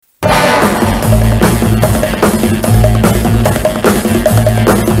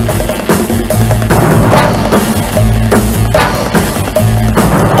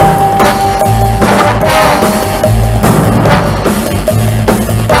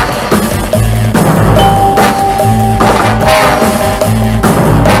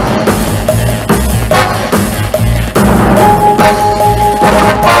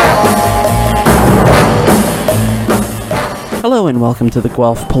and welcome to the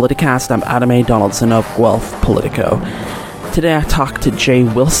Guelph Politicast. I'm Adam A. Donaldson of Guelph Politico. Today I talk to Jay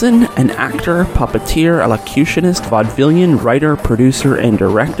Wilson, an actor, puppeteer, elocutionist, vaudevillian, writer, producer, and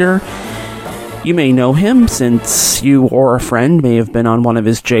director. You may know him since you or a friend may have been on one of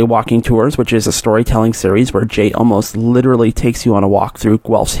his Jaywalking tours, which is a storytelling series where Jay almost literally takes you on a walk through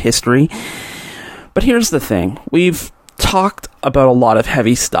Guelph's history. But here's the thing. We've talked about a lot of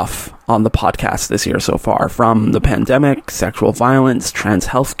heavy stuff on the podcast this year so far, from the pandemic, sexual violence, trans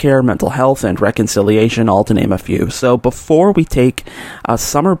healthcare, mental health, and reconciliation, all to name a few. So before we take a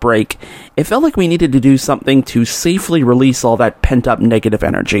summer break, it felt like we needed to do something to safely release all that pent-up negative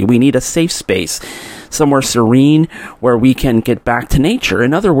energy. We need a safe space, somewhere serene, where we can get back to nature.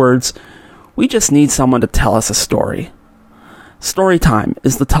 In other words, we just need someone to tell us a story. Storytime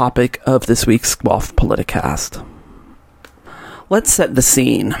is the topic of this week's Guelph Politicast. Let's set the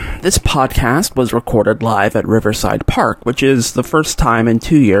scene. This podcast was recorded live at Riverside Park, which is the first time in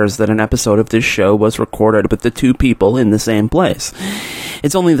 2 years that an episode of this show was recorded with the two people in the same place.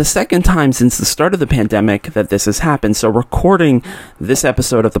 It's only the second time since the start of the pandemic that this has happened, so recording this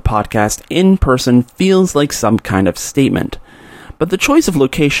episode of the podcast in person feels like some kind of statement. But the choice of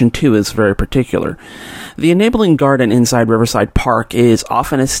location, too, is very particular. The Enabling Garden inside Riverside Park is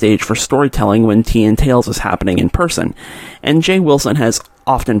often a stage for storytelling when Tea and Tales is happening in person, and Jay Wilson has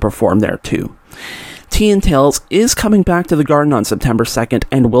often performed there, too. Tea and Tales is coming back to the garden on September 2nd,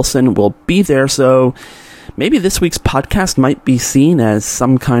 and Wilson will be there, so maybe this week's podcast might be seen as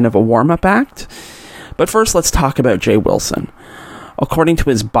some kind of a warm-up act. But first, let's talk about Jay Wilson. According to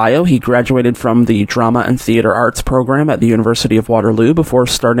his bio, he graduated from the Drama and Theatre Arts program at the University of Waterloo before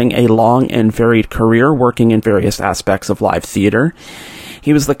starting a long and varied career working in various aspects of live theatre.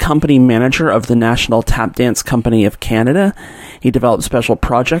 He was the company manager of the National Tap Dance Company of Canada. He developed special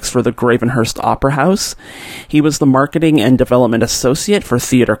projects for the Gravenhurst Opera House. He was the marketing and development associate for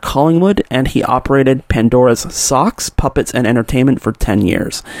Theatre Collingwood, and he operated Pandora's Socks, Puppets and Entertainment for 10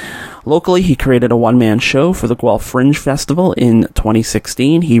 years. Locally, he created a one-man show for the Guelph Fringe Festival in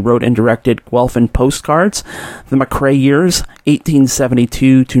 2016. He wrote and directed Guelphin Postcards, The McCrae Years,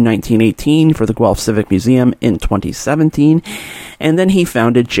 1872 to 1918 for the Guelph Civic Museum in 2017, and then he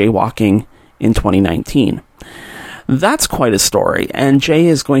founded Jaywalking in 2019. That's quite a story, and Jay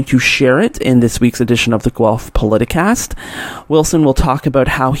is going to share it in this week's edition of the Guelph Politicast. Wilson will talk about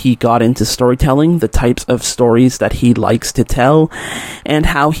how he got into storytelling, the types of stories that he likes to tell, and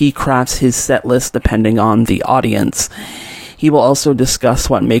how he crafts his set list depending on the audience. He will also discuss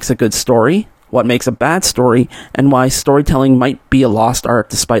what makes a good story, what makes a bad story, and why storytelling might be a lost art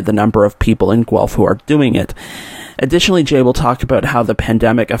despite the number of people in Guelph who are doing it. Additionally, Jay will talk about how the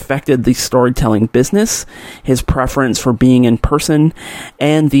pandemic affected the storytelling business, his preference for being in person,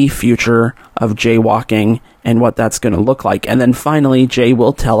 and the future of jaywalking and what that's going to look like. And then finally, Jay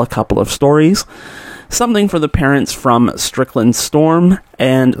will tell a couple of stories, something for the parents from Strickland Storm,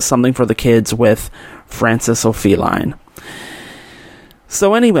 and something for the kids with Francis O'Feline.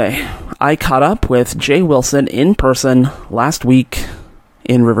 So anyway, I caught up with Jay Wilson in person last week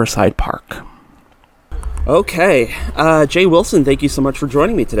in Riverside Park. Okay, Jay Wilson, thank you so much for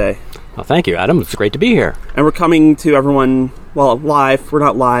joining me today. Well, thank you, Adam. It's great to be here. And we're coming to everyone, well, live. We're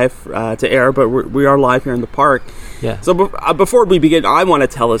not live to air, but we are live here in the park. Yeah. So before we begin, I want to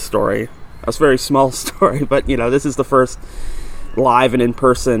tell a story. A very small story, but, you know, this is the first live and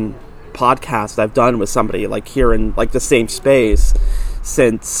in-person podcast I've done with somebody, like, here in, like, the same space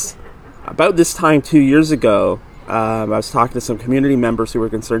since about this time 2 years ago. I was talking to some community members who were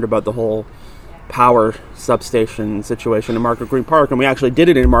concerned about the whole power substation situation in Margaret Green Park, and we actually did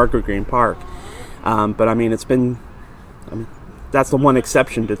it in Margaret Green Park. But I mean, that's the one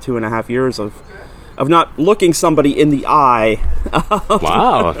exception to 2.5 years of not looking somebody in the eye.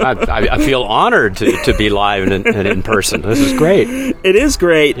 Wow, I feel honored to be live and in person. This is great. It is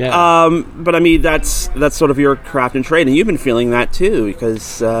great. Yeah. But I mean, that's sort of your craft and trade, and you've been feeling that too,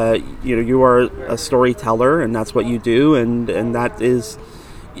 because you are a storyteller, and that's what you do, and that is.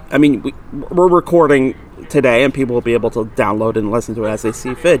 I mean, we're recording today, and people will be able to download and listen to it as they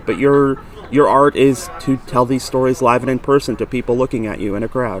see fit. But your art is to tell these stories live and in person to people looking at you in a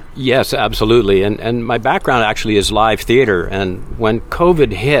crowd. Yes, absolutely. And my background actually is live theater. And when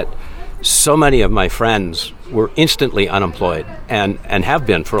COVID hit, so many of my friends were instantly unemployed and have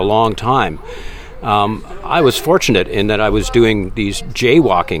been for a long time. I was fortunate in that I was doing these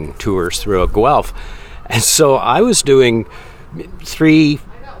jaywalking tours throughout Guelph. And so I was doing 3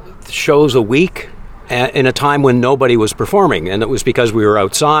 shows a week in a time when nobody was performing, and it was because we were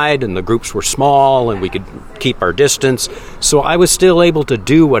outside and the groups were small and we could keep our distance. So I was still able to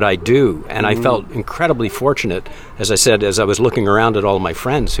do what I do, and I felt incredibly fortunate, as I said, as I was looking around at all of my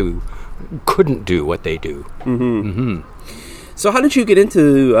friends who couldn't do what they do. So how did you get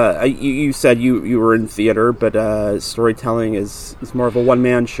into, you said you were in theater, but storytelling is more of a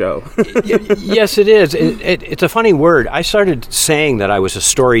one-man show. Yes, it is. It's a funny word. I started saying that I was a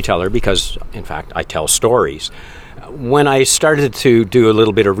storyteller because, in fact, I tell stories. When I started to do a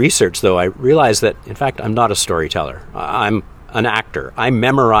little bit of research, though, I realized that, in fact, I'm not a storyteller. I'm an actor. I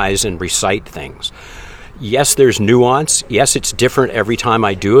memorize and recite things. Yes, there's nuance. Yes, it's different every time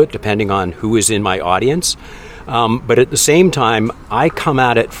I do it, depending on who is in my audience. But at the same time, I come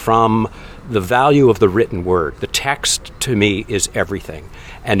at it from the value of the written word. The text, to me, is everything.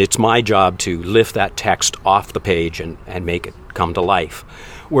 And it's my job to lift that text off the page and make it come to life.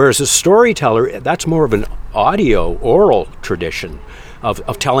 Whereas a storyteller, that's more of an oral tradition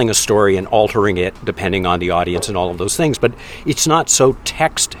of telling a story and altering it depending on the audience and all of those things. But it's not so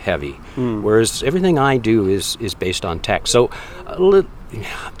text-heavy, whereas everything I do is based on text. So,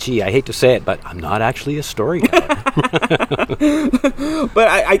 gee, I hate to say it, but I'm not actually a storyteller. But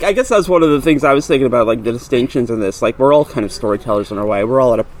I guess that's one of the things I was thinking about, like the distinctions in this. Like, we're all kind of storytellers in our way. We're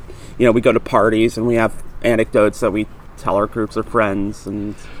all at we go to parties and we have anecdotes that we tell our groups of friends.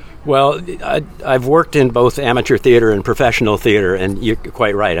 And well, I've worked in both amateur theater and professional theater, and you're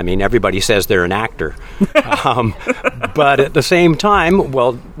quite right. I mean, everybody says they're an actor. But at the same time,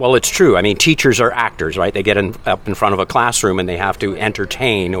 well, it's true. I mean, teachers are actors, right? They get up in front of a classroom and they have to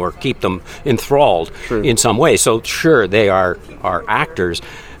entertain or keep them enthralled in some way. So, sure, they are actors.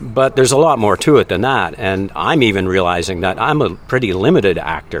 But there's a lot more to it than that. And I'm even realizing that I'm a pretty limited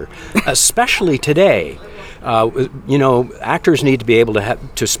actor, especially today. Actors need to be able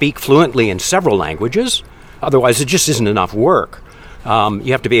to speak fluently in several languages. Otherwise, it just isn't enough work.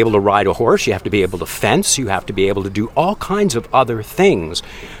 You have to be able to ride a horse. You have to be able to fence. You have to be able to do all kinds of other things.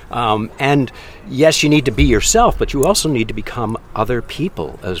 And yes, you need to be yourself, but you also need to become other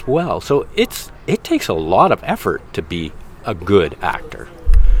people as well. So it takes a lot of effort to be a good actor.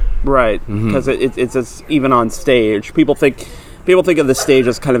 Right, because it's even on stage. People think of the stage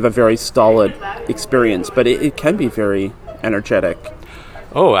as kind of a very stolid experience, but it can be very energetic.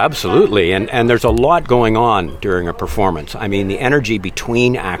 Oh, absolutely. And there's a lot going on during a performance. I mean, the energy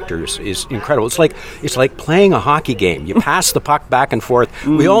between actors is incredible. It's like playing a hockey game. You pass the puck back and forth.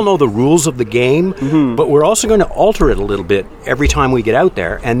 We all know the rules of the game, but we're also going to alter it a little bit every time we get out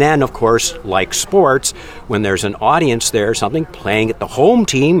there. And then, of course, like sports, when there's an audience there, something playing at the home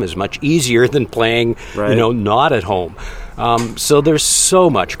team is much easier than playing, not at home. So there's so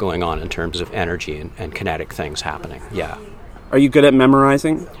much going on in terms of energy and kinetic things happening. Yeah. Are you good at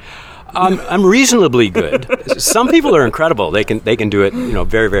memorizing? I'm reasonably good. Some people are incredible. They can do it,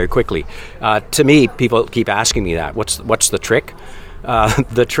 very, very quickly. To me, people keep asking me that. What's the trick?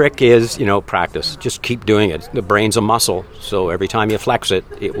 The trick is, practice. Just keep doing it. The brain's a muscle, so every time you flex it,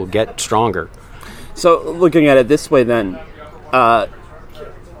 it will get stronger. So, looking at it this way, then,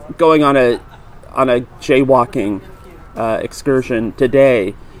 going on a jaywalking excursion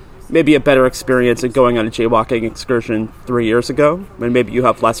today. Maybe a better experience than going on a jaywalking excursion 3 years ago, when maybe you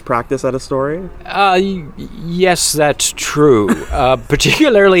have less practice at a story? Yes, that's true.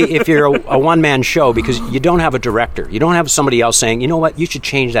 Particularly if you're a one-man show, because you don't have a director. You don't have somebody else saying, you know what, you should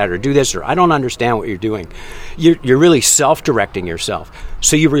change that or do this, or I don't understand what you're doing. You're really self-directing yourself.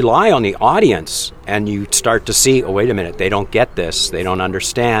 So you rely on the audience, and you start to see, oh, wait a minute, they don't get this. They don't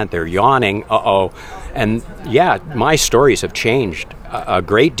understand. They're yawning. Uh-oh. And yeah, my stories have changed a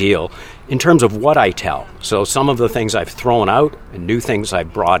great deal in terms of what I tell. So some of the things I've thrown out and new things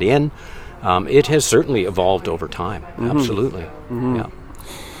I've brought in, it has certainly evolved over time. Absolutely. Yeah.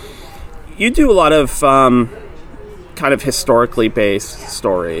 You do a lot of kind of historically based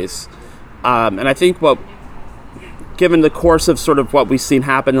stories. And I think given the course of sort of what we've seen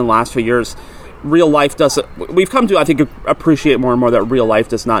happen in the last few years, real life we've come to, I think, appreciate more and more that real life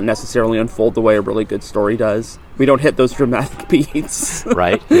does not necessarily unfold the way a really good story does. We don't hit those dramatic beats.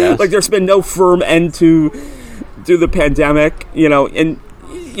 Right, yes. Like, there's been no firm end to the pandemic, and,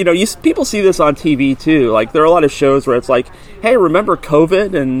 people see this on TV, too. Like, there are a lot of shows where it's like, hey, remember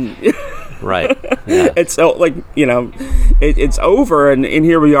COVID? And right. Yeah. It's so, like, it's over, and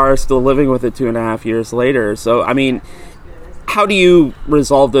here we are still living with it 2.5 years later. So, I mean, how do you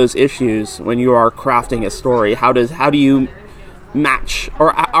resolve those issues when you are crafting a story? How do you match,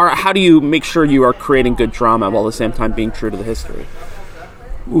 or how do you make sure you are creating good drama while at the same time being true to the history?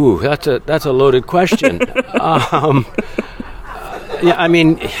 Ooh, that's a loaded question. Yeah, I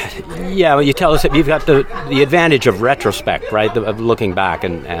mean, Yeah, well, you tell us that you've got the advantage of retrospect, right? Of looking back,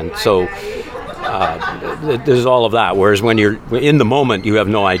 and so there's all of that. Whereas when you're in the moment, you have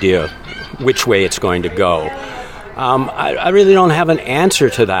no idea which way it's going to go. I really don't have an answer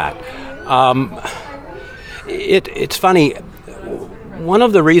to that. It's funny. One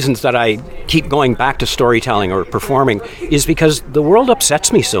of the reasons that I keep going back to storytelling or performing is because the world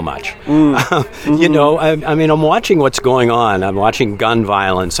upsets me so much. You know, I mean, I'm watching what's going on. I'm watching gun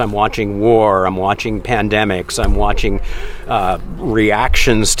violence. I'm watching war. I'm watching pandemics. I'm watching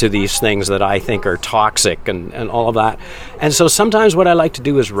reactions to these things that I think are toxic and all of that. And so sometimes what I like to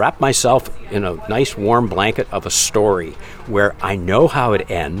do is wrap myself in a nice warm blanket of a story where I know how it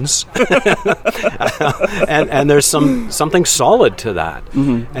ends. and there's something solid to that.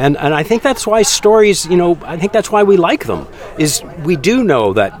 Mm-hmm. And I think that's why stories, you know, I think that's why we like them, is we do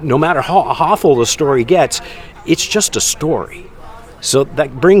know that no matter how awful the story gets, it's just a story. So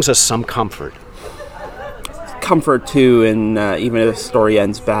that brings us some comfort. Comfort, too, in even if the story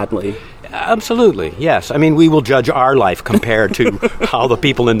ends badly. Absolutely, yes. I mean, we will judge our life compared to how the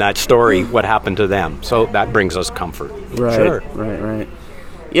people in that story, what happened to them. So that brings us comfort. Right, sure. Right.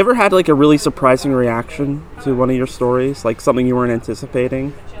 You ever had like a really surprising reaction to one of your stories? Like something you weren't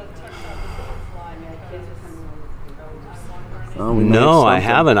anticipating? No, I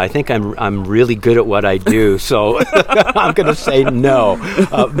haven't. I think I'm really good at what I do, so I'm going to say no.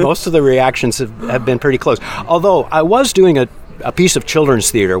 Most of the reactions have been pretty close. Although I was doing a piece of children's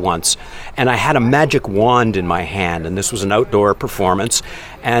theater once, and I had a magic wand in my hand, and this was an outdoor performance,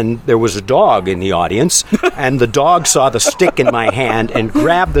 and there was a dog in the audience, and the dog saw the stick in my hand and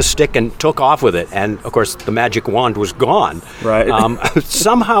grabbed the stick and took off with it, and of course the magic wand was gone. Right.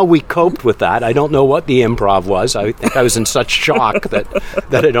 Somehow we coped with that. I don't know what the improv was. I think I was in such shock that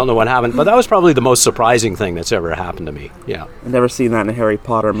I don't know what happened, but that was probably the most surprising thing that's ever happened to me. Yeah. I've never seen that in a Harry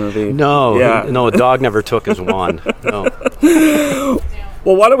Potter movie. No, no, a dog never took his wand. No.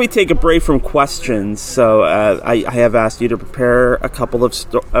 Well, why don't we take a break from questions? So I have asked you to prepare a couple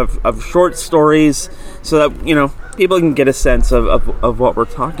of short stories so that, you know, people can get a sense of what we're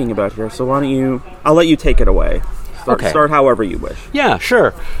talking about here. So why don't you... I'll let you take it away. Start however you wish. Yeah,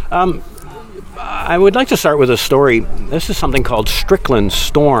 sure. I would like to start with a story. This is something called Strickland's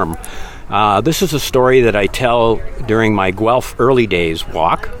Storm. This is a story that I tell during my Guelph Early Days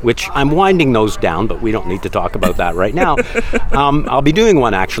walk, which I'm winding those down, but we don't need to talk about that right now. I'll be doing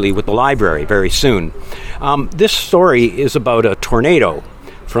one, actually, with the library very soon. This story is about a tornado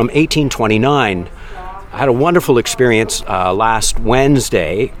from 1829. I had a wonderful experience last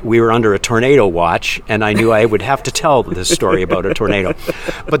Wednesday. We were under a tornado watch, and I knew I would have to tell this story about a tornado.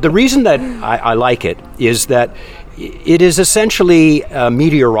 But the reason that I like it is that it is essentially a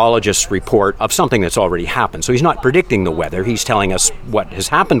meteorologist's report of something that's already happened. So he's not predicting the weather. He's telling us what has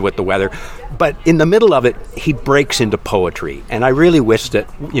happened with the weather. But in the middle of it, he breaks into poetry. And I really wish that,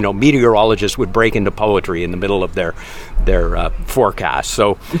 you know, meteorologists would break into poetry in the middle of their forecast.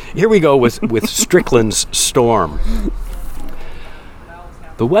 So here we go with Strickland's Storm.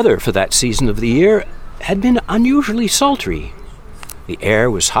 The weather for that season of the year had been unusually sultry. The air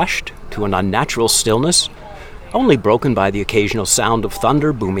was hushed to an unnatural stillness, only broken by the occasional sound of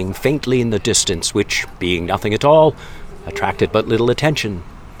thunder booming faintly in the distance, which, being nothing at all, attracted but little attention.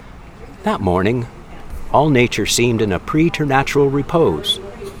 That morning, all nature seemed in a preternatural repose,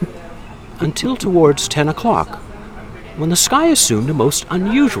 until towards 10 o'clock, when the sky assumed a most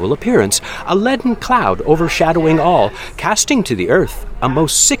unusual appearance, a leaden cloud overshadowing all, casting to the earth a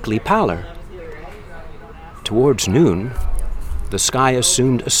most sickly pallor. Towards noon, the sky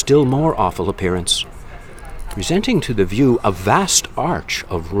assumed a still more awful appearance, presenting to the view a vast arch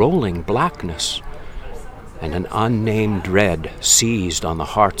of rolling blackness, and an unnamed dread seized on the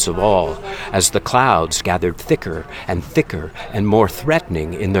hearts of all as the clouds gathered thicker and more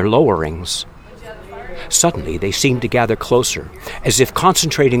threatening in their lowerings. Suddenly they seemed to gather closer, as if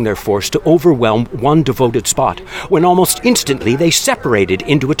concentrating their force to overwhelm one devoted spot, when almost instantly they separated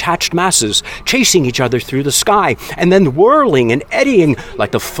into attached masses, chasing each other through the sky, and then whirling and eddying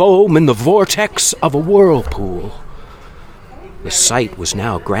like the foam in the vortex of a whirlpool. The sight was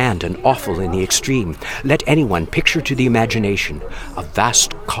now grand and awful in the extreme. Let anyone picture to the imagination a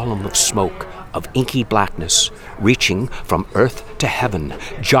vast column of smoke, of inky blackness, reaching from earth to heaven,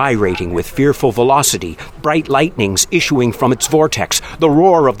 gyrating with fearful velocity, bright lightnings issuing from its vortex, the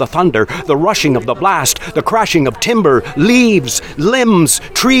roar of the thunder, the rushing of the blast, the crashing of timber, leaves, limbs,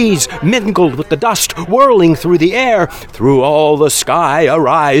 trees, mingled with the dust, whirling through the air. Through all the sky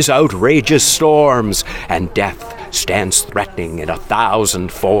arise outrageous storms, and death stands threatening in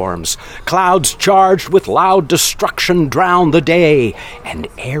 1,000 forms. Clouds charged with loud destruction drown the day, and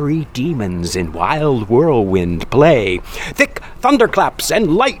airy demons in wild whirlwind play. Thick thunderclaps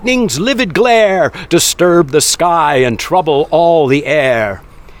and lightning's livid glare disturb the sky and trouble all the air.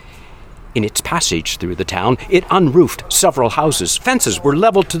 In its passage through the town, it unroofed several houses. Fences were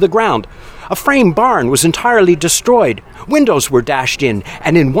leveled to the ground. A frame barn was entirely destroyed. Windows were dashed in,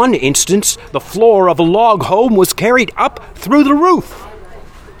 and in one instance, the floor of a log home was carried up through the roof.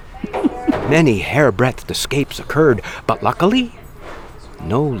 Many hair-breadth escapes occurred, but luckily,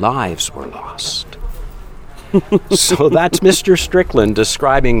 no lives were lost. So that's Mr. Strickland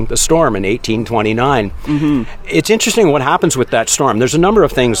describing the storm in 1829. Mm-hmm. It's interesting what happens with that storm. There's a number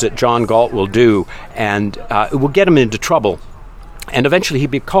of things that John Galt will do, and it will get him into trouble. And eventually he'll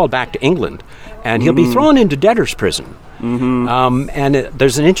be called back to England, and he'll be thrown into debtor's prison. Mm-hmm.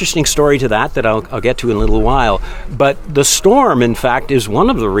 There's an interesting story to that I'll get to in a little while. But the storm, in fact, is one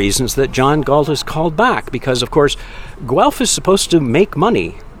of the reasons that John Galt is called back, because, of course, Guelph is supposed to make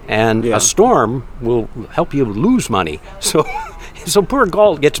money. And a storm will help you lose money. So poor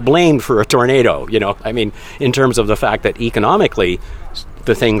Galt gets blamed for a tornado, in terms of the fact that economically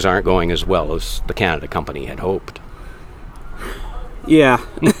the things aren't going as well as the Canada Company had hoped. Yeah.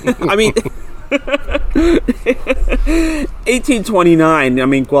 I mean,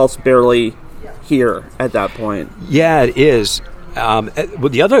 1829, Guelph's barely here at that point. Yeah, it is. Well,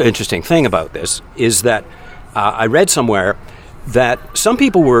 the other interesting thing about this is that I read somewhere that some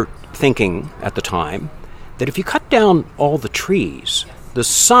people were thinking at the time that if you cut down all the trees, the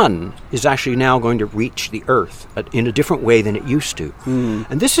sun is actually now going to reach the earth in a different way than it used to. Mm.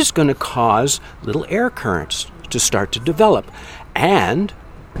 And this is going to cause little air currents to start to develop, and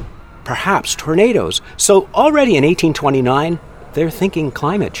perhaps tornadoes. So already in 1829, they're thinking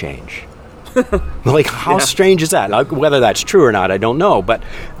climate change. Like, how strange is that? Whether that's true or not, I don't know. But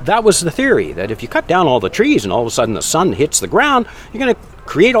that was the theory, that if you cut down all the trees and all of a sudden the sun hits the ground, you're going to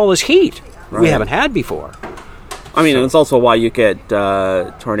create all this heat we haven't had before. And it's also why you get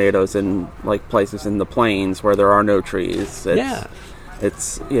tornadoes in places in the plains where there are no trees. I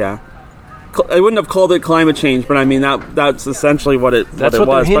wouldn't have called it climate change, but that's essentially what it was.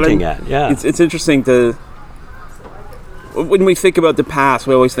 They're hinting at. Yeah, it's interesting to. When we think about the past,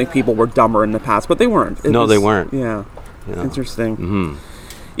 we always think people were dumber in the past, but they weren't. They weren't. Yeah. Interesting. Mm-hmm.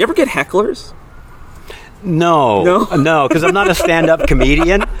 You ever get hecklers? No, because I'm not a stand-up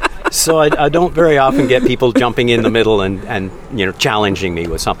comedian, so I don't very often get people jumping in the middle and challenging me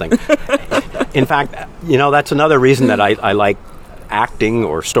with something. In fact, that's another reason that I like acting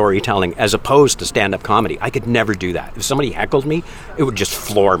or storytelling as opposed to stand-up comedy. I could never do that. If somebody heckled me, it would just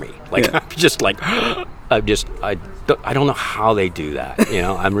floor me. I'm just like, I don't know how they do that.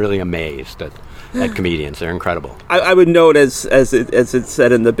 I'm really amazed at comedians. They're incredible. I would note, as it's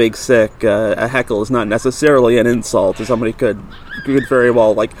said in The Big Sick, a heckle is not necessarily an insult. Somebody could very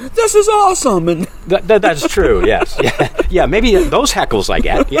well this is awesome, and that's true. Yes, yeah. Maybe those heckles I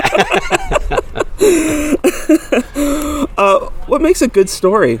get. Yeah. What makes a good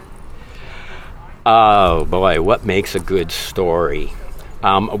story? Oh boy, what makes a good story?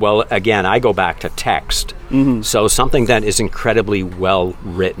 Well, again, I go back to text. Mm-hmm. So something that is incredibly well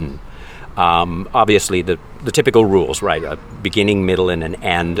written. Obviously, the typical rules, right? A beginning, middle, and an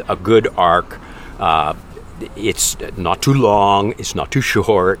end. A good arc. It's not too long. It's not too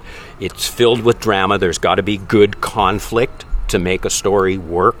short. It's filled with drama. There's got to be good conflict to make a story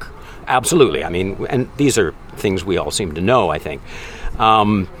work. Absolutely. And these are things we all seem to know, I think.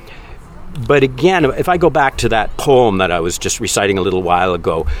 But again, if I go back to that poem that I was just reciting a little while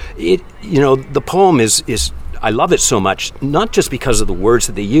ago, the poem is I love it so much, not just because of the words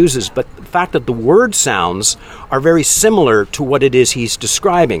that he uses, but the fact that the word sounds are very similar to what it is he's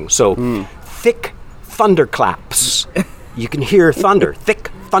describing. So, thick thunderclaps. You can hear thunder,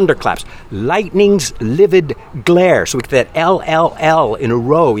 thick thunderclaps. Lightning's livid glare. So we get that L in a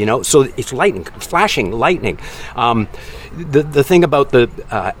row, so it's lightning, flashing lightning. The thing about the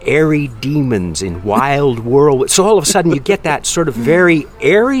airy demons in wild whirlwind. So all of a sudden you get that sort of very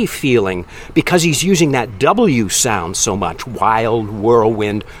airy feeling because he's using that W sound so much. Wild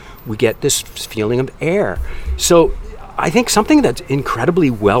whirlwind. We get this feeling of air. So I think something that's incredibly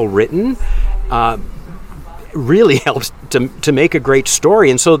well written really helps to make a great story.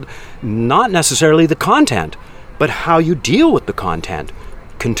 And so not necessarily the content, but how you deal with the content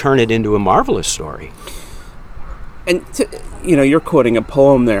can turn it into a marvelous story. And, you're quoting a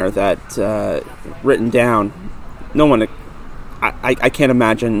poem there that, written down, no one, I can't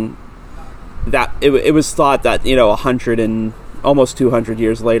imagine that, it was thought that, 100 and almost 200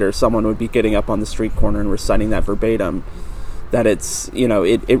 years later, someone would be getting up on the street corner and reciting that verbatim, that it's,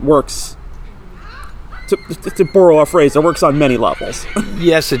 it works. To borrow a phrase, it works on many levels.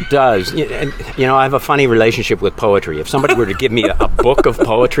 Yes, it does. And, I have a funny relationship with poetry. If somebody were to give me a book of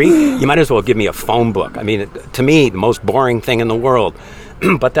poetry, you might as well give me a phone book. I mean, to me, the most boring thing in the world.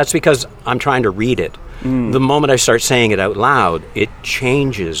 But that's because I'm trying to read it. The moment I start saying it out loud, it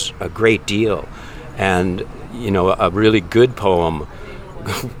changes a great deal. And, a really good poem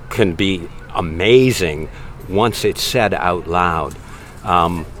can be amazing once it's said out loud.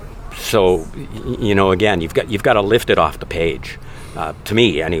 So, again, you've got to lift it off the page. To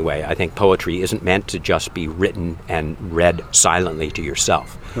me, anyway, I think poetry isn't meant to just be written and read silently to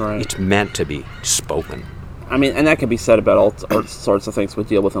yourself. Right. It's meant to be spoken. I mean, and that can be said about all sorts of things we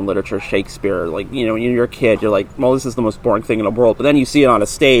deal with in literature. Shakespeare, when you're a kid, you're like, well, this is the most boring thing in the world. But then you see it on a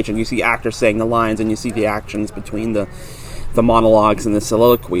stage, and you see actors saying the lines, and you see the actions between the monologues and the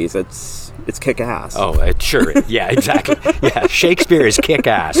soliloquies. It's kick-ass. Oh, it sure is. Yeah, exactly. Yeah, Shakespeare is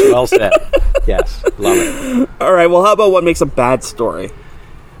kick-ass. Well said. Yes, love it. All right, well, how about what makes a bad story?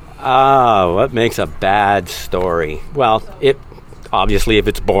 What makes a bad story? Well, obviously, if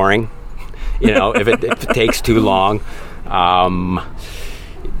it's boring, if it takes too long,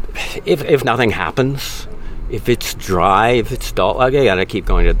 if nothing happens, if it's dry, if it's dull. Okay, I gotta keep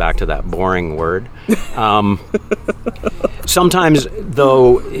going back to that boring word. Sometimes,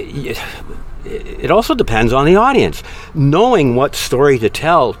 though, it also depends on the audience. Knowing what story to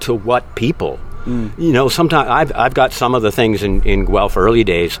tell to what people. Sometimes I've got some of the things in Guelph early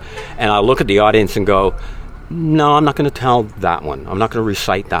days, and I look at the audience and go, no, I'm not going to tell that one. I'm not going to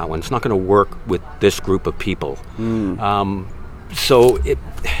recite that one. It's not going to work with this group of people. So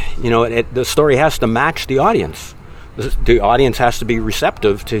the story has to match the audience. The audience has to be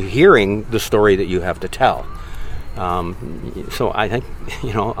receptive to hearing the story that you have to tell. So I think,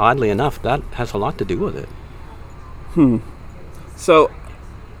 oddly enough, that has a lot to do with it. So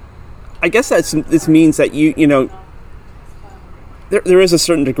I guess this means that there is a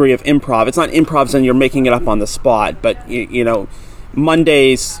certain degree of improv. It's not improv and you're making it up on the spot, but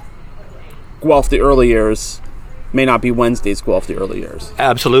Monday's Guelph the early years may not be Wednesday's Guelph the early years.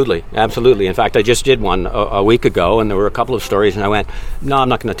 Absolutely. In fact, I just did one a week ago, and there were a couple of stories, and I went, no, I'm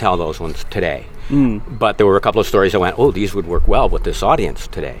not going to tell those ones today. But there were a couple of stories I went, oh, these would work well with this audience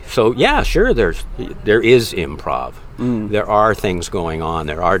today. So yeah, sure, there is improv. There are things going on.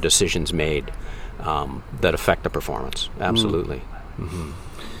 There are decisions made that affect the performance. Absolutely.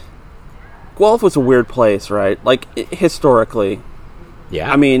 Guelph was a weird place, right? Like, historically.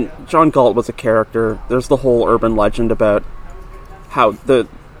 Yeah. I mean, John Galt was a character. There's the whole urban legend about how the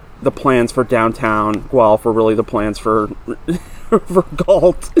plans for downtown Guelph were really the plans for for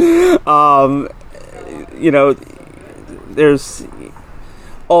Galt. There's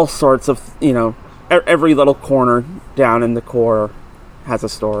all sorts of, every little corner down in the core has a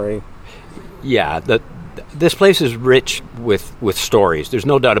story. Yeah, this place is rich with stories. There's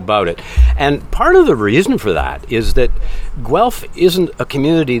no doubt about it. And part of the reason for that is that Guelph isn't a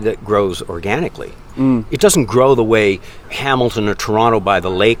community that grows organically. It doesn't grow the way Hamilton or Toronto by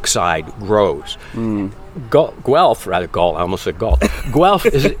the lakeside grows. Guelph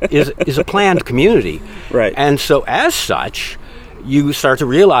is a planned community. Right. And so as such, you start to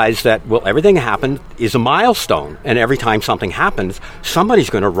realize that, well, everything happened is a milestone, and every time something happens, somebody's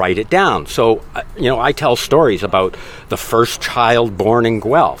going to write it down. So, I tell stories about the first child born in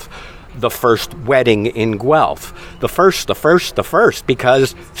Guelph, the first wedding in Guelph, the first,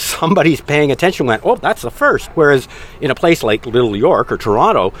 because somebody's paying attention, went, oh, that's the first. Whereas in a place like Little York or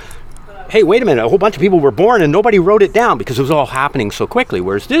Toronto, hey, wait a minute, a whole bunch of people were born and nobody wrote it down because it was all happening so quickly.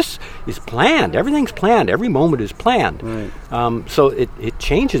 Whereas this is planned. Everything's planned. Every moment is planned. Right. So it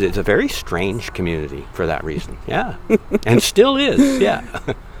changes. It's a very strange community for that reason. Yeah. And still is. Yeah.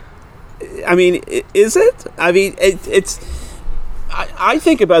 I mean, is it? I mean, it's... I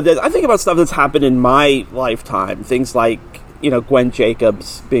think about this. I think about stuff that's happened in my lifetime. Things like, Gwen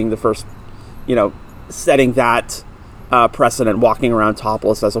Jacobs being the first, setting that precedent, walking around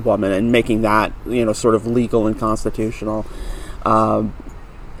topless as a woman and making that, sort of legal and constitutional.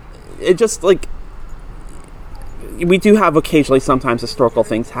 It just, like, we do have occasionally sometimes historical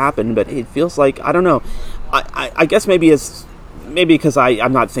things happen, but it feels like, I don't know. I guess maybe because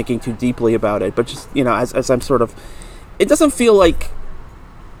I'm not thinking too deeply about it, but just, as I'm sort of... It doesn't feel like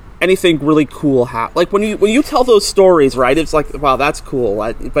anything really cool happened. Like, when you tell those stories, right, it's like, wow, that's cool.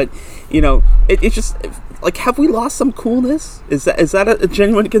 But, it's just... Like, have we lost some coolness? Is that a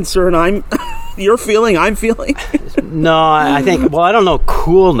genuine concern you're feeling, I'm feeling? No, I think, well, I don't know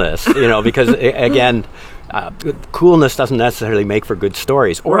coolness, because, again, coolness doesn't necessarily make for good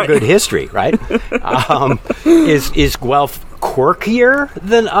stories or Right. good history, right? Is Guelph quirkier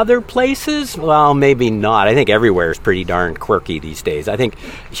than other places? Well, maybe not. I think everywhere is pretty darn quirky these days. I think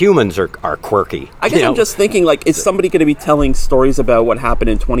humans are quirky. I guess you know? I'm just thinking, like, is somebody going to be telling stories about what happened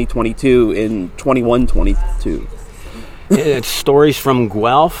in 2022 in 2122? It's stories from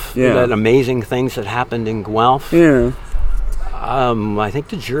Guelph, Yeah. that amazing things that happened in Guelph. Yeah. I think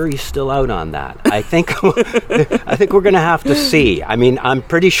the jury's still out on that. I think I think we're going to have to see. I mean, I'm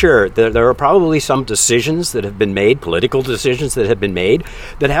pretty sure that there are probably some decisions that have been made, political decisions that have been made,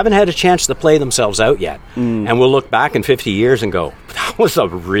 that haven't had a chance to play themselves out yet. And we'll look back in 50 years and go, that was a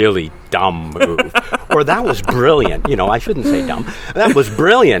really dumb move. Or that was brilliant. You know, I shouldn't say dumb. That was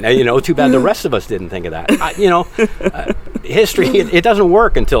brilliant. You know, too bad the rest of us didn't think of that. History, it doesn't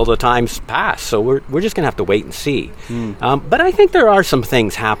work until the times pass. So we're just going to have to wait and see. But I think there are some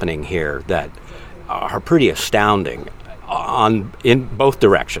things happening here that are pretty astounding in both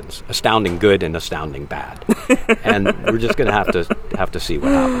directions, astounding good and astounding bad. And we're just going to have to see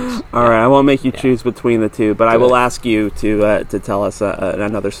what happens. All right, I won't make you choose between the two, but I will ask you to tell us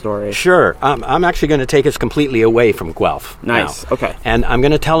another story. Sure. I'm actually going to take us completely away from Guelph. Nice. now. Okay. And I'm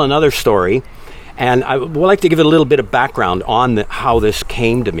going to tell another story, and I would like to give it a little bit of background on how this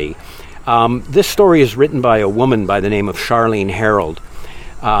came to me. This story is written by a woman by the name of Charlene Harold.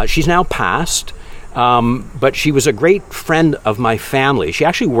 She's now passed, but she was a great friend of my family. She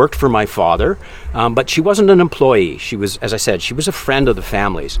actually worked for my father, but she wasn't an employee. She was, as I said, she was a friend of the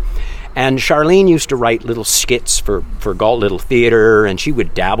family's. And Charlene used to write little skits for Galt Little Theatre, and she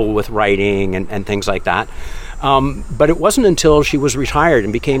would dabble with writing and things like that. But it wasn't until she was retired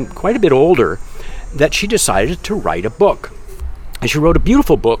and became quite a bit older that she decided to write a book. And she wrote a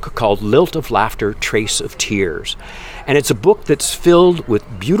beautiful book called Lilt of Laughter, Trace of Tears. And it's a book that's filled with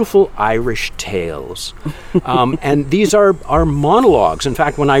beautiful Irish tales. And these are monologues. In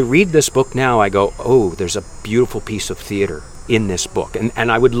fact, when I read this book now, I go, oh, there's a beautiful piece of theater in this book.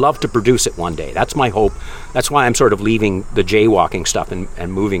 And I would love to produce it one day. That's my hope. That's why I'm sort of leaving the jaywalking stuff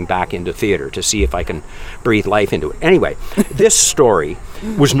and moving back into theater to see if I can breathe life into it. Anyway, this story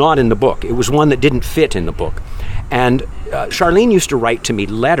was not in the book. It was one that didn't fit in the book. And Charlene used to write to me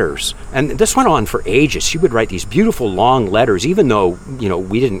letters, and this went on for ages. She would write these beautiful long letters, even though, you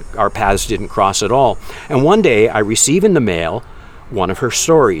know, our paths didn't cross at all. And one day I receive in the mail one of her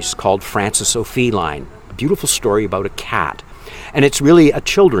stories called Frances O'Feline, a beautiful story about a cat. And it's really a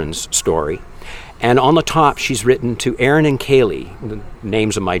children's story. And on the top, she's written to Aaron and Kaylee, the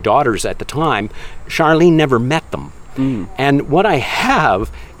names of my daughters at the time. Charlene never met them. And what I have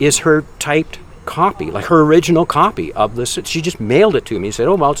is her typed copy, like her original copy of this. She just mailed it to me and said,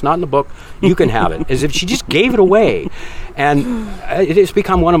 oh, well, it's not in the book. You can have it. As if she just gave it away. And it has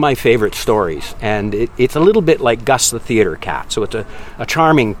become one of my favorite stories. And it's a little bit like Gus the Theater Cat. So it's a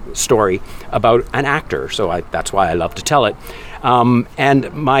charming story about an actor. So that's why I love to tell it.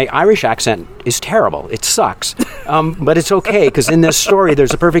 And my Irish accent is terrible. It sucks. But it's okay, because in this story,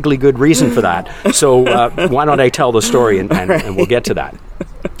 there's a perfectly good reason for that. So why don't I tell the story and we'll get to that.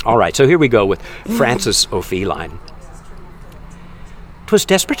 All right, so here we go with Frances O'Feline. 'Twas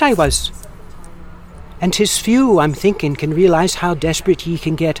desperate I was, and 'tis few, I'm thinking, can realise how desperate ye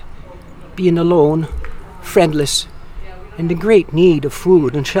can get, being alone, friendless, and in great need of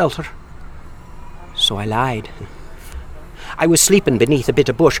food and shelter. So I lied. I was sleeping beneath a bit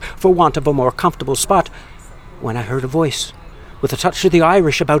of bush for want of a more comfortable spot, when I heard a voice, with a touch of the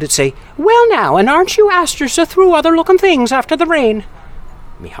Irish about it, say, "Well now, and aren't you asters to through other-looking things after the rain?"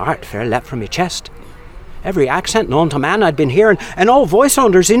 Me heart fair leapt from me chest. Every accent known to man I'd been hearing, and all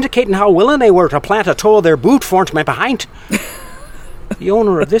voice-unders indicating how willing they were to plant a toe of their boot forn't me behind. The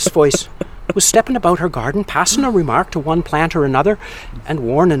owner of this voice was stepping about her garden, passing a remark to one plant or another, and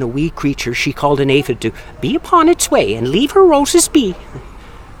warning a wee creature she called an aphid to be upon its way and leave her roses be.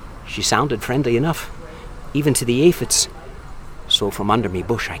 She sounded friendly enough, even to the aphids, so from under me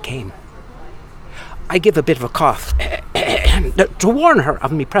bush I came. I give a bit of a cough to warn her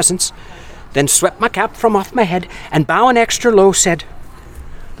of me presence, then swept my cap from off my head, and bowing extra low said,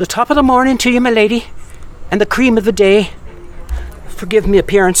 "The top of the morning to you, my lady, and the cream of the day. Forgive me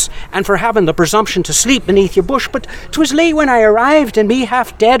appearance, and for having the presumption to sleep beneath your bush, but 'twas late when I arrived, and me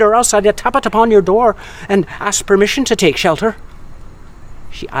half dead, or else I'd a tap it upon your door, and ask permission to take shelter."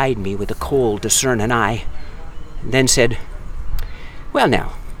 She eyed me with a cold, discerning eye, and then said, "Well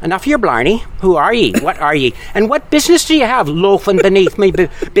now, enough of your blarney. Who are ye? What are ye? And what business do you have loafing beneath me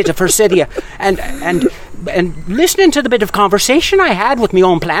bit of forsythia, and listening to the bit of conversation I had with me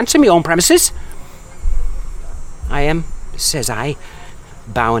own plants and me own premises?" "I am," says I,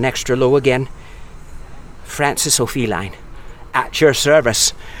 bowing extra low again, Francis O'Feeline, at your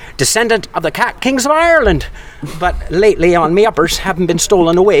service. Descendant of the Cat Kings of Ireland, but lately on me uppers, having been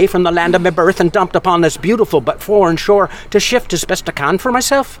stolen away from the land of my birth and dumped upon this beautiful but foreign shore to shift as best I can for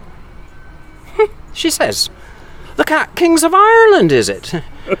myself. She says, the Cat Kings of Ireland, is it?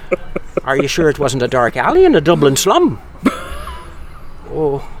 Are you sure it wasn't a dark alley in a Dublin slum?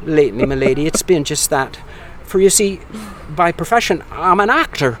 Oh, lately, my lady, it's been just that. For you see, by profession, I'm an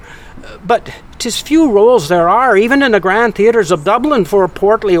actor. But 'tis few roles there are, even in the grand theatres of Dublin, for a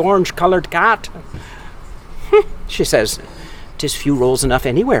portly orange-coloured cat. She says, 'tis few roles enough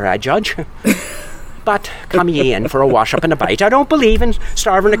anywhere, I judge. But come ye in for a wash-up and a bite. I don't believe in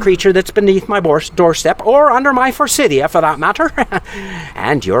starving a creature that's beneath my doorstep, or under my forsythia, for that matter.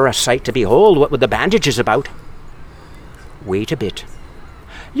 And you're a sight to behold, what with the bandages about. Wait a bit.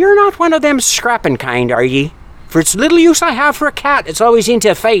 You're not one of them scrapping kind, are ye? For it's little use I have for a cat, it's always into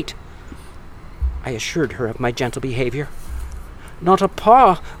a fight. I assured her of my gentle behaviour. Not a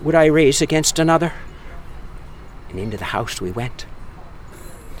paw would I raise against another. And into the house we went.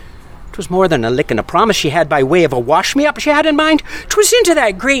 'Twas more than a lick and a promise she had by way of a wash-me-up she had in mind. 'Twas into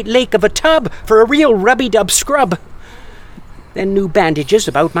that great lake of a tub for a real rubby-dub scrub. Then new bandages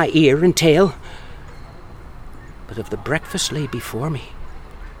about my ear and tail. But if the breakfast lay before me,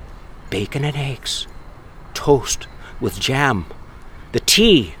 bacon and eggs, toast with jam, the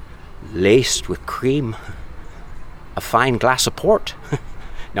tea laced with cream, a fine glass of port.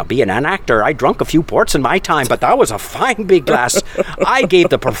 Now, being an actor, I drunk a few ports in my time, but that was a fine big glass. I gave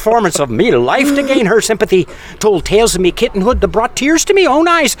the performance of me life to gain her sympathy, told tales of me kittenhood that brought tears to me own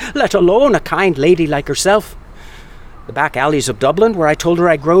eyes, let alone a kind lady like herself. The back alleys of Dublin, where I told her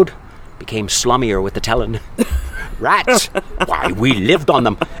I growed, became slummier with the telling. Rats! Why, we lived on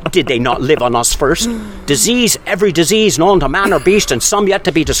them. Did they not live on us first? Disease, every disease known to man or beast, and some yet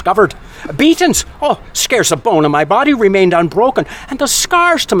to be discovered. Beatings! Oh, scarce a bone in my body remained unbroken, and the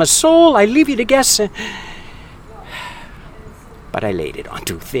scars to my soul, I leave you to guess. But I laid it on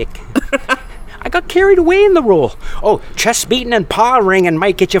too thick. I got carried away in the role. Oh, chest beating and paw ringing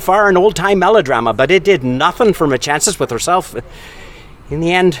might get you far in old-time melodrama, but it did nothing for my chances with herself. In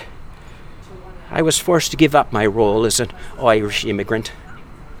the end, I was forced to give up my role as an Irish immigrant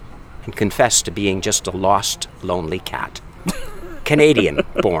and confess to being just a lost, lonely cat. Canadian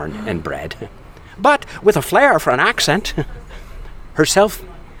born and bred, but with a flair for an accent. Herself,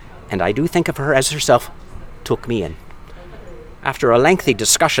 and I do think of her as herself, took me in. After a lengthy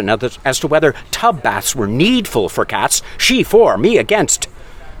discussion as to whether tub baths were needful for cats, she for, me against.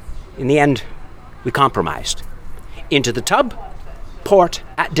 In the end, we compromised. Into the tub, port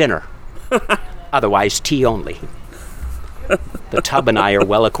at dinner. Otherwise, tea only. The tub and I are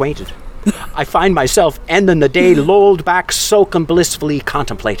well acquainted. I find myself ending the day lolled back, soaking blissfully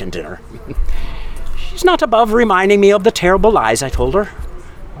contemplating dinner. She's not above reminding me of the terrible lies I told her,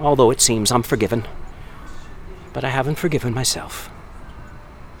 although it seems I'm forgiven. But I haven't forgiven myself.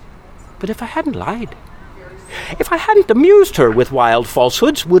 But if I hadn't lied, if I hadn't amused her with wild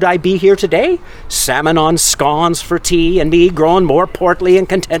falsehoods, would I be here today? Salmon on scones for tea, and me growing more portly and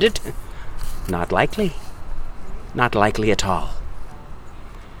contented? Not likely. Not likely at all.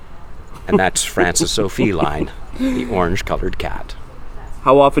 And that's Francis O'Feeline, the orange-colored cat.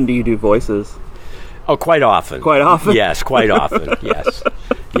 How often do you do voices? Oh, quite often. Quite often? Yes, quite often, yes.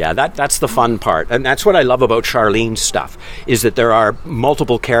 Yeah, that's the fun part. And that's what I love about Charlene's stuff, is that there are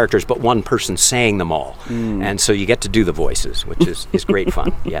multiple characters, but one person saying them all. And so you get to do the voices, which is great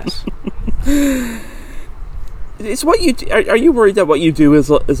fun, yes. Is what you are you worried that what you do is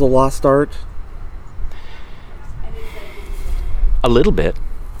a lost art? A little bit.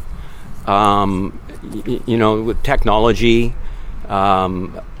 You know, with technology,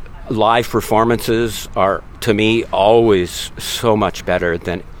 live performances are, to me, always so much better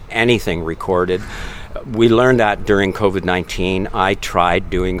than anything recorded. We learned that during COVID-19. I tried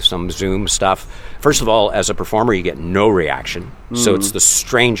doing some Zoom stuff. First of all, as a performer, you get no reaction, so it's the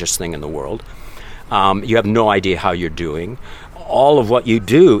strangest thing in the world. You have no idea how you're doing. All of what you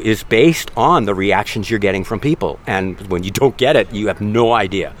do is based on the reactions you're getting from people. And when you don't get it, you have no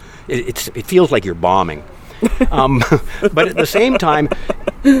idea. It feels like you're bombing. But at the same time,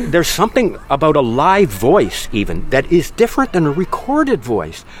 there's something about a live voice even that is different than a recorded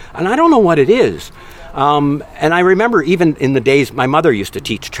voice. And I don't know what it is. And I remember even in the days, my mother used to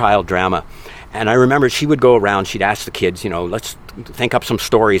teach child drama. And I remember she would go around, she'd ask the kids, let's think up some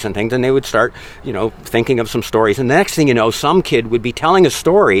stories and things. And they would start, thinking of some stories. And the next thing you know, some kid would be telling a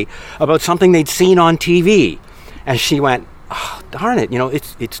story about something they'd seen on TV. And she went, oh, darn it,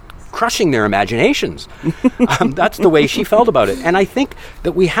 it's crushing their imaginations. That's the way she felt about it. And I think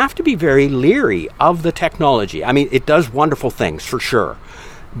that we have to be very leery of the technology. I mean, it does wonderful things, for sure.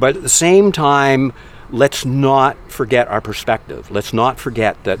 But at the same time, let's not forget our perspective. Let's not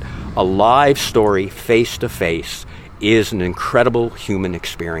forget that a live story, face-to-face, is an incredible human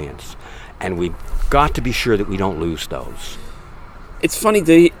experience. And we've got to be sure that we don't lose those. It's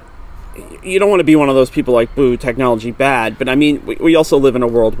funny, you don't want to be one of those people like, boo, technology bad, but I mean, we also live in a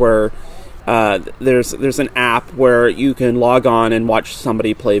world where there's an app where you can log on and watch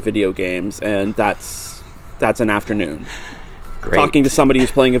somebody play video games, and that's an afternoon. Great. Talking to somebody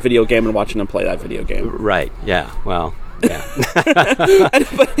who's playing a video game and watching them play that video game. Right, yeah, well, yeah.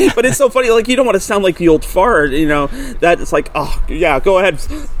 but it's so funny, like, you don't want to sound like the old fart, that it's like, oh, yeah, go ahead,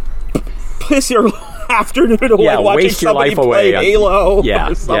 piss your afternoon away watching waste your somebody life away. play Halo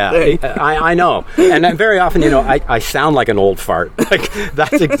or something. Yeah, I know. And very often, I sound like an old fart. Like,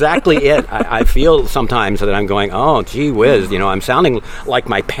 that's exactly it. I feel sometimes that I'm going, oh, gee whiz, I'm sounding like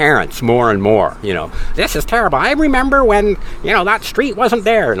my parents more and more, This is terrible. I remember when, that street wasn't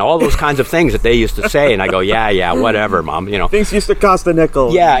there, and all those kinds of things that they used to say, and I go, yeah, whatever, Mom, Things used to cost a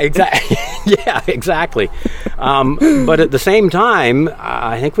nickel. Yeah, exactly. Yeah, exactly. But at the same time,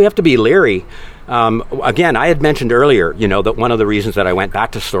 I think we have to be leery. Again, I had mentioned earlier, that one of the reasons that I went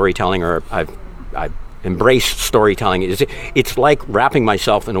back to storytelling, or I've embraced storytelling, is it's like wrapping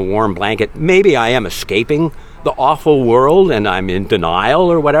myself in a warm blanket. Maybe I am escaping the awful world and I'm in denial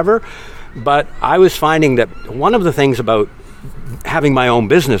or whatever, but I was finding that one of the things about having my own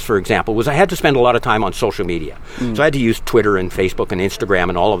business, for example, was I had to spend a lot of time on social media. So I had to use Twitter and Facebook and Instagram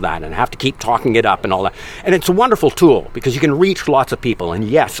and all of that, and have to keep talking it up and all that. And it's a wonderful tool because you can reach lots of people. And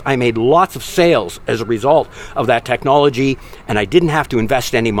yes, I made lots of sales as a result of that technology, and I didn't have to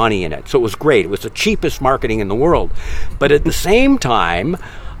invest any money in it. So it was great. It was the cheapest marketing in the world. But at the same time,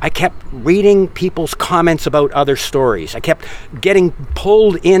 I kept reading people's comments about other stories. I kept getting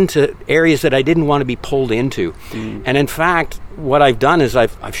pulled into areas that I didn't want to be pulled into. And in fact, what I've done is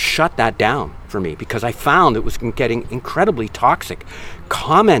I've shut that down for me, because I found it was getting incredibly toxic.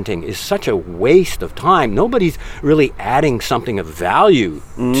 Commenting is such a waste of time. Nobody's really adding something of value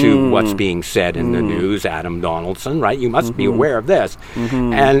to what's being said in the news, Adam Donaldson, right? You must be aware of this.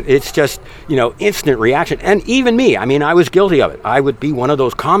 And it's just, instant reaction. And even me, I mean, I was guilty of it. I would be one of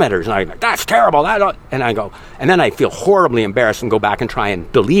those commenters, and I'd go, that's terrible. And I go, and then I feel horribly embarrassed and go back and try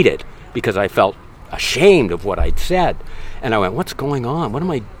and delete it because I felt ashamed of what I'd said. And I went, what's going on? What am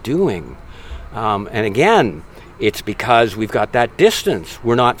I doing? And again, it's because we've got that distance.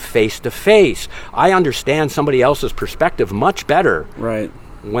 We're not face to face. I understand somebody else's perspective much better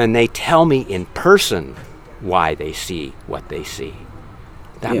when they tell me in person why they see what they see.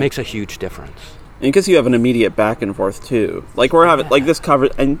 That makes a huge difference. And because you have an immediate back and forth too. Like we're having like this cover,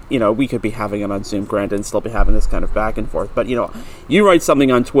 and we could be having it on Zoom, granted, and still be having this kind of back and forth. But you write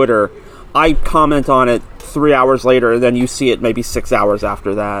something on Twitter, I comment on it 3 hours later, and then you see it maybe 6 hours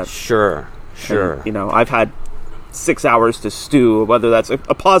after that. Sure. And, I've had 6 hours to stew, whether that's a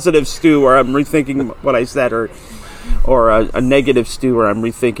positive stew where I'm rethinking what I said, or a negative stew where I'm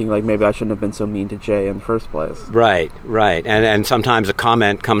rethinking, like, maybe I shouldn't have been so mean to Jay in the first place. Right. And sometimes a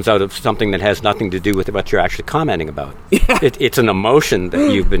comment comes out of something that has nothing to do with what you're actually commenting about. Yeah. It's an emotion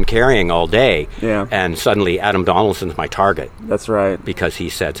that you've been carrying all day, and suddenly Adam Donaldson's my target. That's right. Because he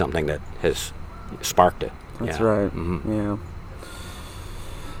said something that has sparked it. That's right. Yeah.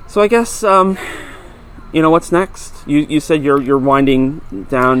 So I guess, what's next? You said you're winding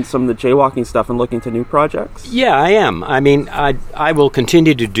down some of the jaywalking stuff and looking to new projects? Yeah, I am. I mean, I will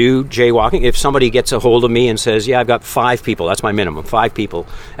continue to do jaywalking. If somebody gets a hold of me and says, I've got 5 people, that's my minimum, 5 people,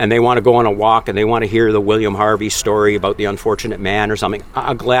 and they want to go on a walk and they want to hear the William Harvey story about the unfortunate man or something,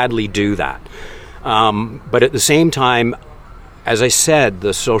 I'll gladly do that. But at the same time, as I said,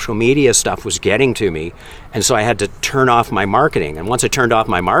 the social media stuff was getting to me, and so I had to turn off my marketing. And once I turned off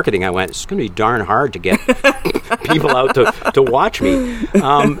my marketing, I went, it's going to be darn hard to get people out to watch me.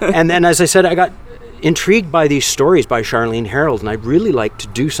 And then, as I said, I got intrigued by these stories by Charlene Harold, and I'd really like to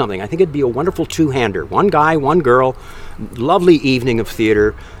do something. I think it'd be a wonderful two-hander. One guy, one girl, lovely evening of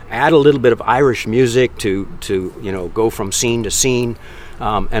theater, add a little bit of Irish music to go from scene to scene.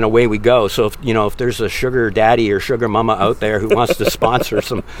 And away we go. So if there's a sugar daddy or sugar mama out there who wants to sponsor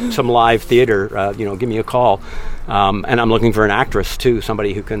some live theater, give me a call. And I'm looking for an actress too,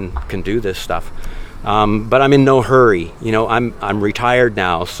 somebody who can do this stuff. But I'm in no hurry. I'm retired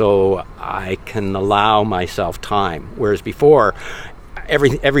now, so I can allow myself time. Whereas before,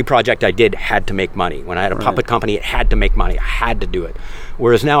 every project I did had to make money. When I had a puppet company, it had to make money. I had to do it.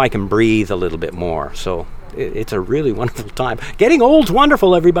 Whereas now I can breathe a little bit more. So it's a really wonderful time. Getting old's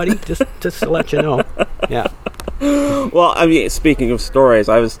wonderful, everybody. Just to let you know. Yeah. Well, I mean, speaking of stories,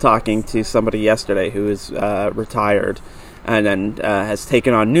 I was talking to somebody yesterday who is retired and then has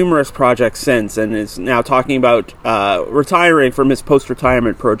taken on numerous projects since and is now talking about retiring from his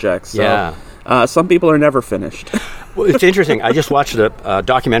post-retirement projects. So, yeah. Some people are never finished. Well, it's interesting. I just watched a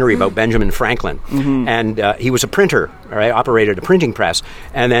documentary about Benjamin Franklin, and he was a printer, right? Operated a printing press,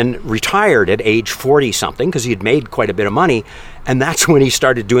 and then retired at age 40-something because he had made quite a bit of money, and that's when he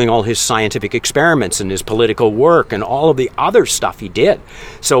started doing all his scientific experiments and his political work and all of the other stuff he did.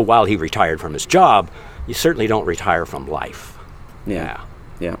 So while he retired from his job, you certainly don't retire from life. Yeah.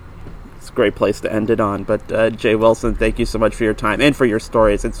 It's a great place to end it on. But Jay Wilson, thank you so much for your time and for your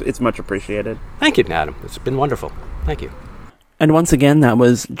stories. It's much appreciated. Thank you, Adam. It's been wonderful. Thank you. And once again, that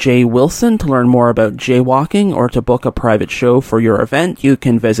was Jay Wilson. To learn more about jaywalking or to book a private show for your event, you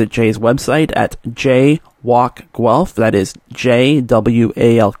can visit Jay's website at jaywalk.guelph. That is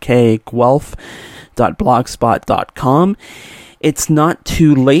JWALK Guelph.blogspot.com. It's not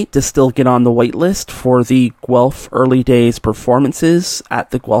too late to still get on the wait list for the Guelph Early Days performances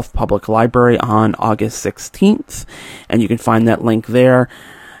at the Guelph Public Library on August 16th, and you can find that link there.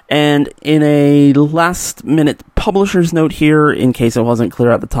 And in a last-minute publisher's note here, in case it wasn't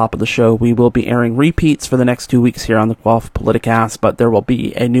clear at the top of the show, we will be airing repeats for the next 2 weeks here on the Guelph Politicast, but there will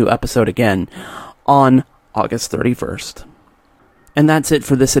be a new episode again on August 31st. And that's it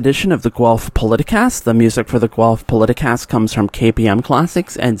for this edition of the Guelph Politicast. The music for the Guelph Politicast comes from KPM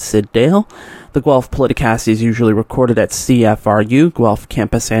Classics and Sid Dale. The Guelph Politicast is usually recorded at CFRU, Guelph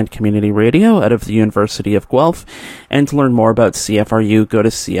Campus and Community Radio, out of the University of Guelph. And to learn more about CFRU, go to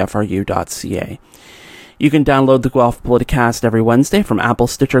cfru.ca. You can download the Guelph Politicast every Wednesday from Apple,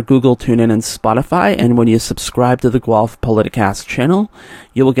 Stitcher, Google, TuneIn, and Spotify. And when you subscribe to the Guelph Politicast channel,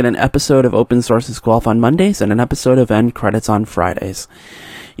 you will get an episode of Open Sources Guelph on Mondays and an episode of End Credits on Fridays.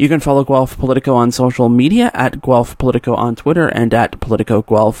 You can follow Guelph Politico on social media at Guelph Politico on Twitter and at Politico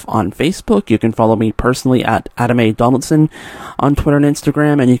Guelph on Facebook. You can follow me personally at Adam A. Donaldson on Twitter and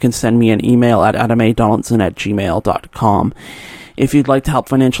Instagram, and you can send me an email at adamadonaldson@gmail.com. If you'd like to help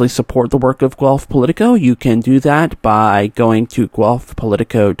financially support the work of Guelph Politico, you can do that by going to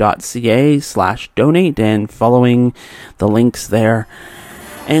guelphpolitico.ca/donate and following the links there.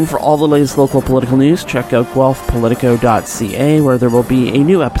 And for all the latest local political news, check out guelphpolitico.ca, where there will be a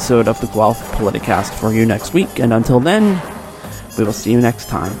new episode of the Guelph Politicast for you next week. And until then, we will see you next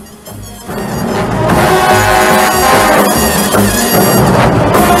time.